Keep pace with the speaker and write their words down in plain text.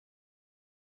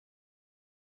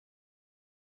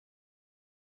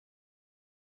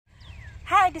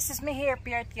Hi, this is me here,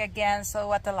 Pierty again. So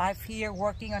what a life here,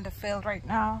 working on the field right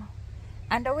now.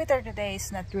 And the weather today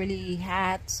is not really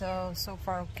hot, so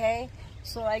far okay.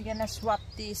 So I'm gonna swap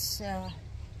this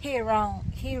hay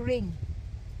ring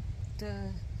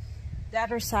to the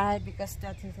other side because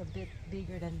that is a bit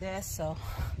bigger than this. So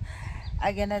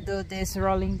I'm gonna do this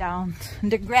rolling down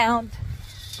the ground,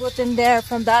 put in there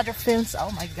from the other fields.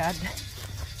 Oh my god,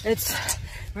 it's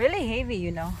really heavy,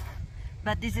 you know.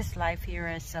 But this is life here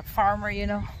as a farmer, you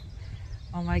know.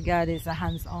 Oh my god, it's a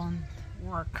hands-on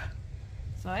work.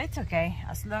 So it's okay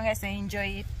as long as I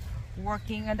enjoy it,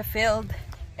 working on the field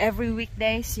every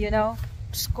weekdays, you know,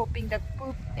 scooping the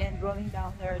poop and rolling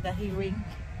down there the hay ring.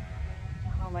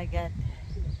 Oh my god.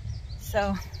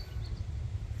 So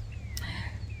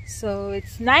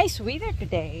it's nice weather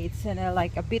today. It's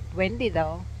like a bit windy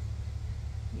though.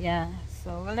 Yeah,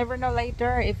 so we'll never know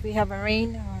later if we have a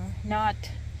rain or not.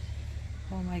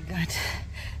 Oh my god,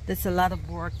 that's a lot of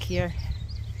work here.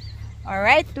 All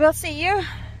right, we'll see you.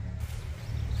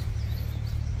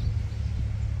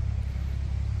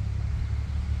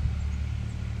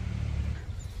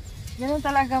 Ganun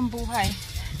talagang buhay.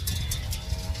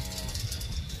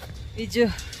 Medyo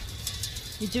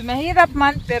mahirap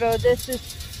man, pero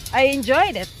I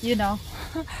enjoyed it, you know.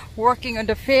 Working on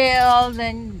the field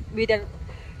and with the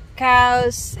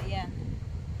cows. Yeah.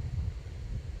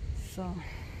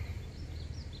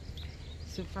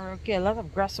 So far okay. A lot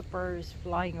of grasshoppers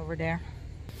flying over there.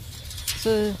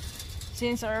 So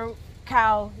since our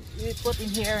cow we put in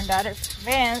here in the other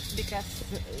fence, because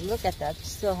look at that,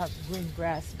 still have green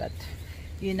grass, but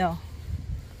you know,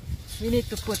 we need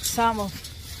to put some of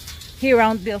here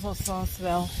around bales also as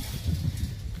well,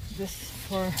 just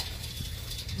for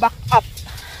backup.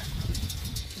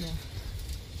 Yeah.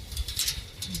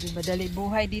 Hindi madali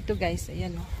buhay dito guys.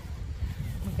 Ayan o,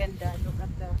 maganda. Look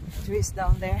at the trees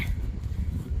down there.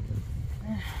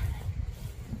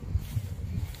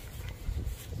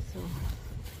 So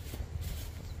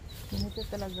ganito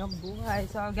talagang buhay.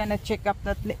 So I'm gonna check out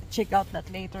that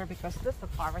later, because there's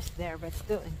a forest there but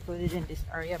still included in this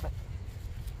area. But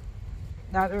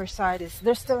the other side is,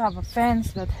 they still have a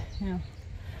fence, but you know,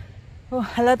 oh,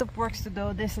 a lot of works to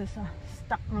do. This is a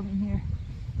stock room in here.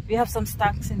 We have some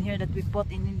stocks in here that we put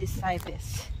in this side.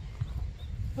 This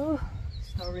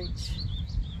storage.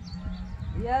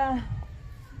 Yeah.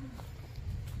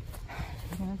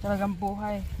 Ganun talagang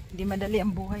buhay. Hindi madali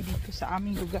ang buhay dito sa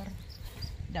aming lugar.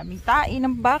 Daming tae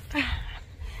ng baka.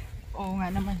 Oo nga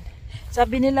naman.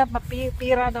 Sabi nila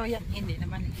mapira daw yan. Hindi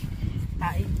naman.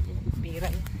 Tae,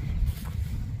 pira yan.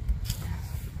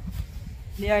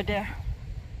 They are there.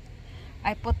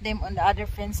 I put them on the other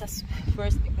fences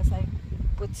first because I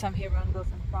put some here on those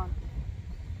in front.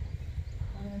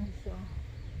 And so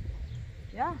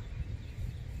yeah.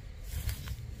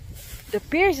 The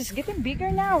piers is getting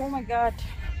bigger now. Oh my god.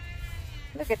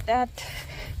 Look at that.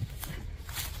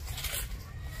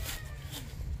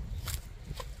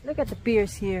 Look at the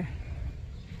piers here.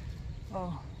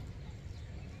 Oh.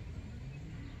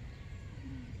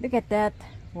 Look at that.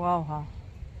 Wow.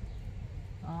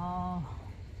 Oh.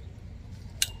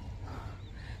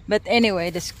 But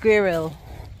anyway, the squirrel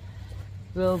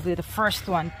will be the first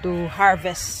one to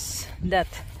harvest that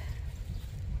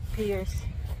piers.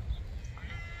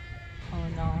 Oh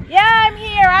no. Yeah, I'm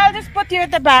here. I'll just put you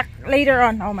at the back later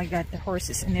on. Oh my god, the horse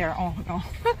is in there. Oh no.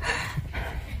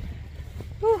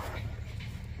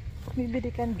 Maybe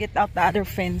they can get out the other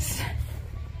fence.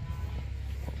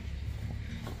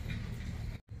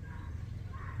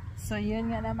 So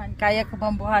yun nga naman. Kaya ko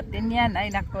bang buhatin yan?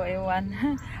 Ay nako, ewan.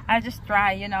 I'll just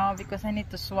try, you know, because I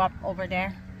need to swap over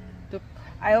there.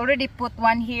 I already put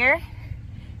one here.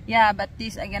 Yeah, but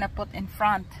this I'm gonna put in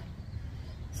front.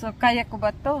 So kaya ko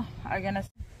ba to?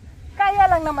 Kaya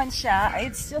lang naman siya.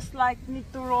 It's just like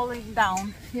need to rolling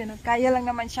down, you know. Kaya lang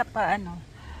naman siya pa ano.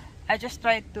 I just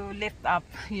try to lift up,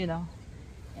 you know,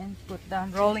 and put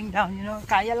down, rolling down, you know.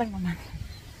 Kaya lang naman.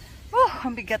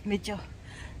 Ang bigat medyo.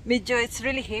 It's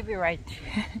really heavy, right?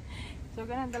 So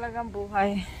ganun talagang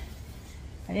buhay.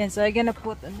 Ayan, so I'm gonna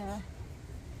put on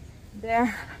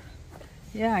there.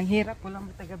 Yeah, ang hirap, walang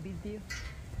mataga-video.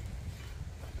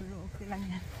 Pero okay lang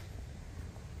yan.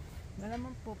 Wala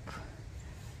naman poop.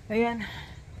 Ayan.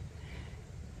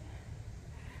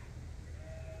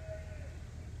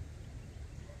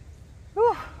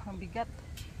 Ang bigat.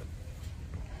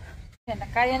 Ayan,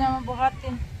 nakaya naman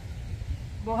buhatin.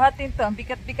 Buhatin to. Ang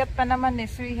bigat-bigat pa naman eh.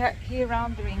 So here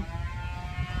round ring.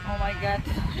 Oh my god.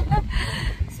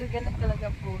 So ganun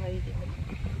talaga buhay.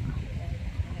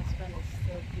 This one is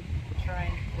still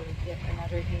trying to get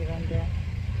another hay on there.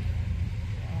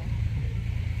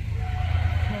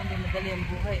 Hindi madali ang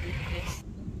buhay dito guys.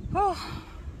 Whew.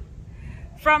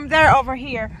 From there over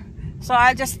here. So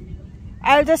I'll just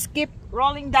keep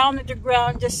rolling down to the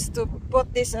ground just to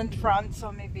put this in front.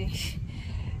 So maybe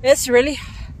it's really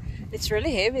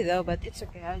heavy though, but it's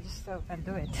okay. I just still can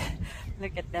do it.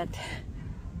 Look at that.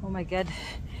 Oh my god.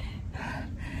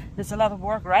 There's a lot of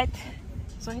work, right?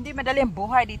 So hindi madali ang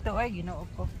buhay dito eh, Ginoo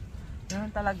ko. Ganun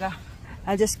talaga.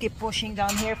 I'll just keep pushing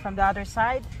down here from the other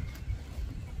side.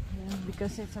 Yeah,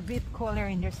 because it's a bit cooler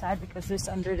in your side because it's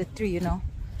under the tree,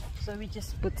 So we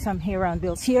just put some hay round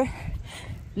bales here.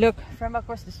 Look, from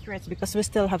across the streets because we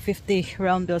still have 50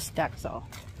 round bales stacked. So,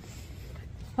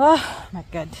 oh my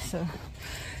god. So,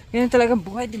 yun talagang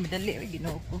buhay, di madali,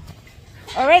 Ginoo ko.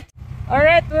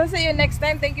 Alright, we'll see you next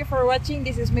time. Thank you for watching.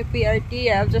 This is my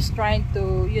PRT. I'm just trying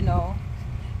to,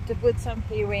 to put some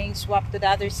hay rings, swap to the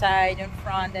other side, in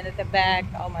front and at the back.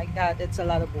 Oh my god, it's a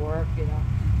lot of work,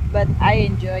 But I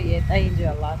enjoy it. I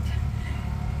enjoy a lot.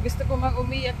 Gusto ko mang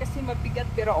umiyak kasi mabigat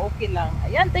pero okay lang.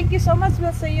 Ayan, thank you so much.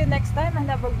 We'll see you next time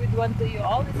and have a good one to you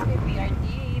all. It's my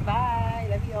PRT. Bye.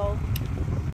 Love you all.